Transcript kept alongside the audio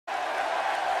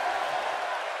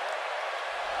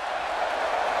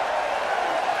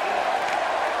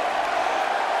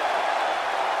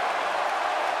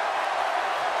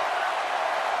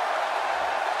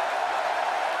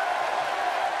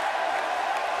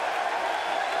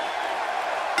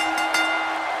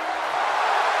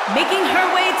Making her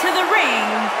way to the ring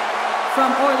from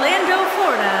Orlando,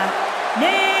 Florida,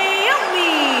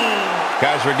 Naomi.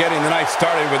 Guys, we're getting the night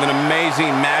started with an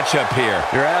amazing matchup here.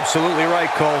 You're absolutely right,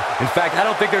 Cole. In fact, I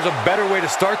don't think there's a better way to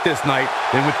start this night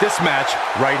than with this match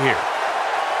right here.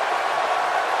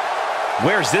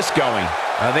 Where's this going?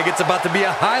 I think it's about to be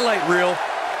a highlight reel.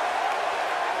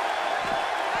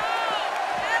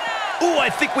 Ooh, I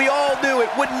think we all knew it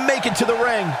wouldn't make it to the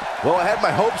ring. Well, I had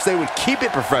my hopes they would keep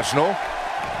it professional.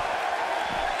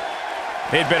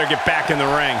 They'd better get back in the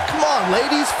ring. Come on,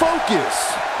 ladies,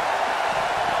 focus.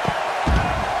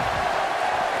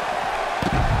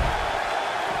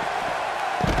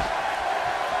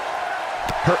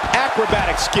 Her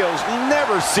acrobatic skills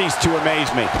never cease to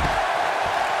amaze me.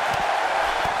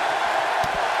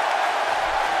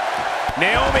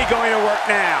 Naomi going to work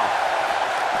now.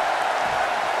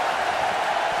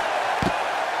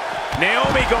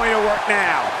 Naomi going to work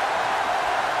now.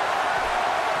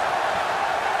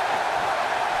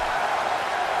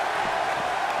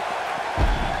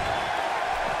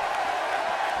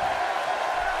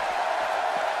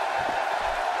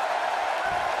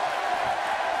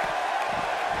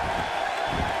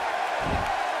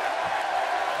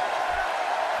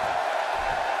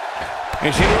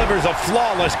 And she delivers a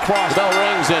flawless cross. Bell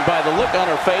rings, and by the look on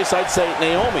her face, I'd say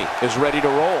Naomi is ready to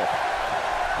roll.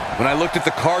 When I looked at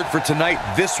the card for tonight,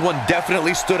 this one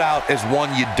definitely stood out as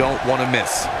one you don't want to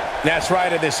miss. That's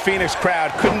right, and this Phoenix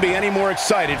crowd couldn't be any more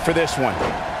excited for this one.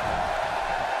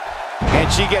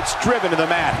 And she gets driven to the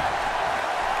mat.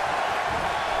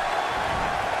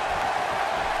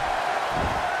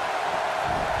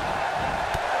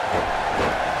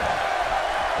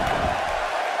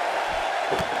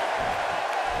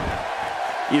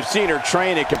 You've seen her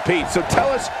train and compete, so tell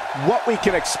us what we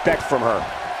can expect from her.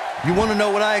 You want to know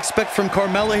what I expect from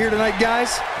Carmella here tonight,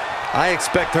 guys? I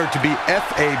expect her to be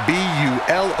F-A-B-U-L-O-U-S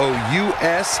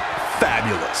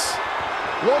fabulous.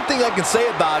 One thing I can say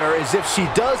about her is if she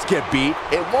does get beat,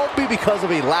 it won't be because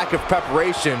of a lack of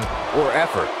preparation or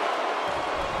effort.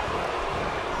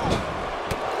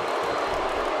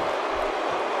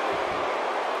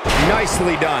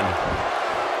 Nicely done.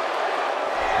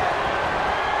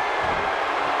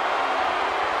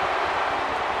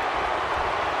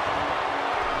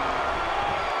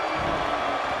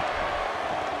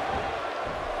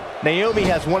 Naomi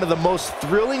has one of the most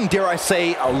thrilling, dare I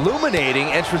say, illuminating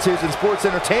entrances in sports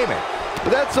entertainment.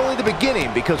 But that's only the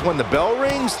beginning, because when the bell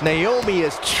rings, Naomi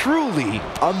is truly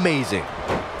amazing.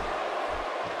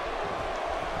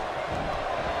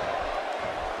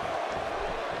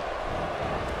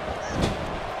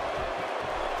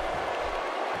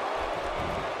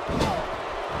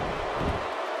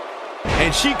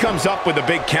 And she comes up with a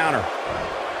big counter.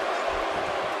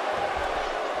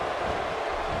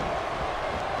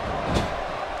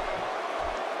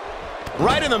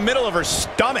 Right in the middle of her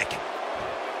stomach.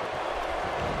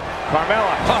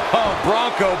 Carmella. Oh,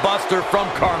 Bronco Buster from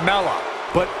Carmella.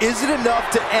 But is it enough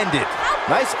to end it?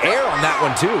 Nice air on that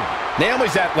one, too.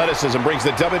 Naomi's athleticism brings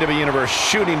the WWE Universe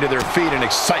shooting to their feet in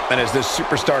excitement as this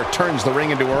superstar turns the ring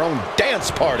into her own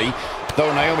dance party,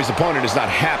 though Naomi's opponent is not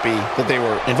happy that they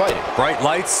were invited. Bright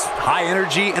lights, high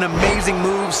energy, and amazing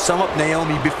moves sum up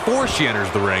Naomi before she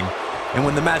enters the ring. And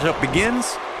when the matchup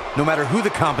begins, no matter who the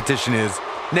competition is,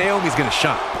 Naomi's gonna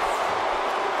shine.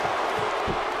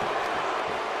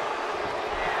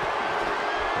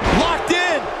 Locked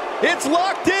in! It's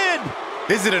locked in!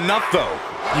 Is it enough, though?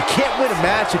 You can't win a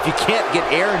match if you can't get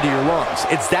air into your lungs.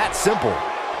 It's that simple.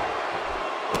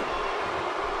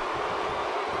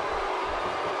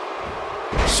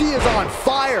 She is on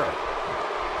fire.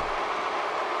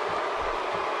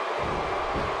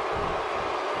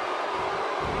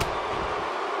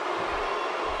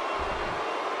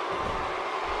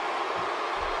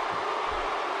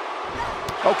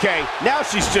 Okay, now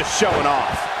she's just showing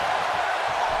off.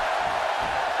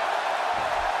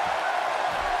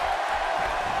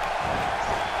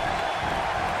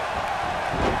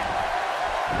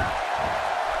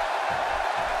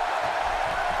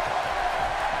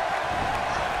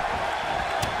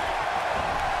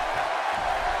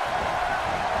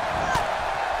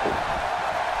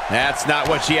 That's not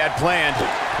what she had planned.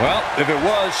 Well, if it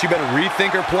was, she better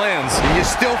rethink her plans. And you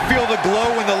still feel the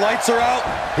glow when the lights are out?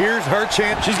 Here's her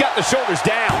chance. She's got the shoulders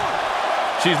down.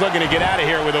 She's looking to get out of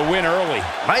here with a win early.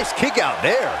 Nice kick out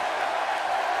there.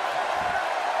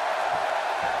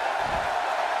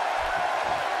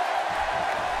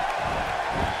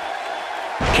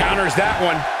 Counters that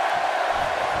one.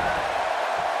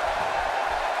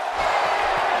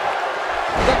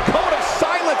 The code of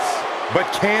silence. But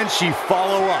can she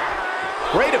follow up?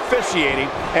 Great officiating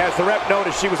as the ref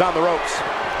noticed she was on the ropes.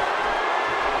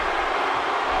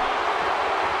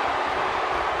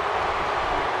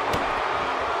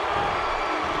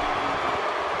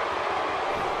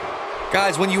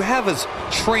 Guys, when you have as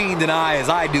trained an eye as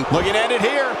I do. Looking at it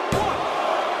here.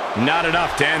 Not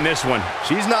enough to end this one.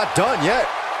 She's not done yet.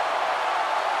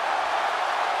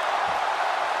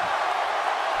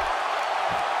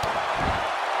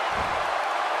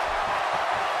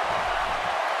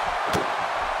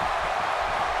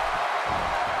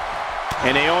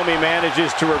 And Naomi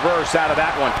manages to reverse out of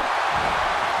that one.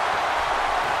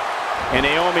 And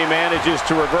Naomi manages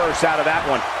to reverse out of that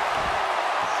one.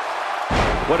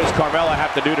 What does Carmella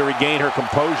have to do to regain her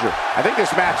composure? I think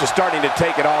this match is starting to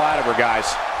take it all out of her, guys.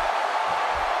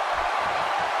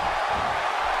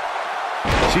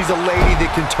 She's a lady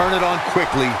that can turn it on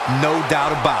quickly, no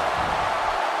doubt about it.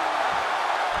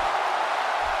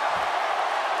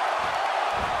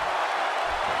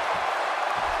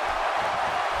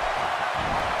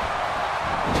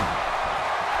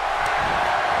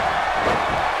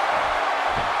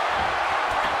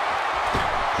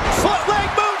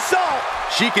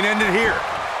 She can end it here.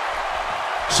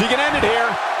 She can end it here.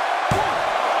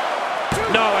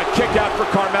 No, a kick out for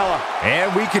Carmella. And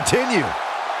we continue.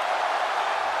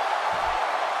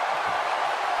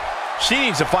 She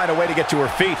needs to find a way to get to her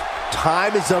feet.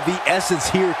 Time is of the essence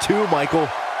here too, Michael.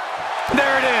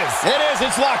 There it is. It is.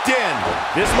 It's locked in.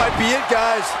 This might be it,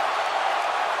 guys.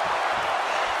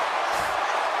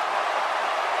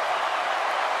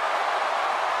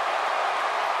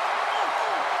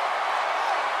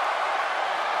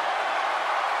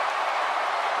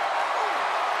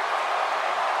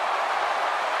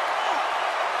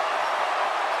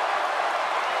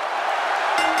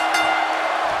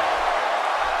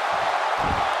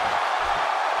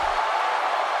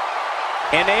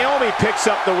 And Naomi picks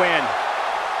up the win.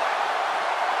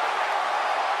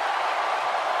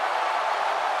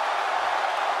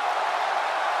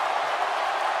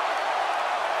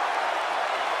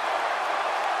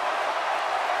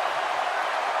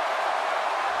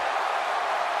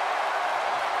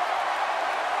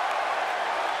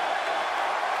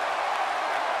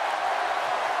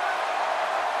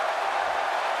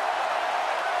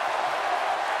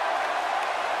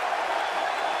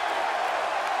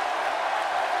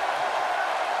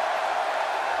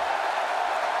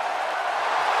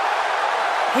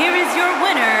 Here is your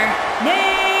winner,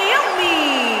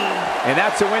 Naomi. And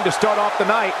that's a win to start off the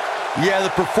night. Yeah, the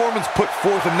performance put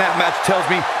forth in that match tells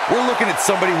me we're looking at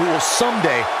somebody who will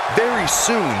someday, very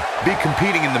soon, be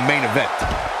competing in the main event.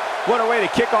 What a way to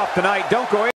kick off the night. Don't go in.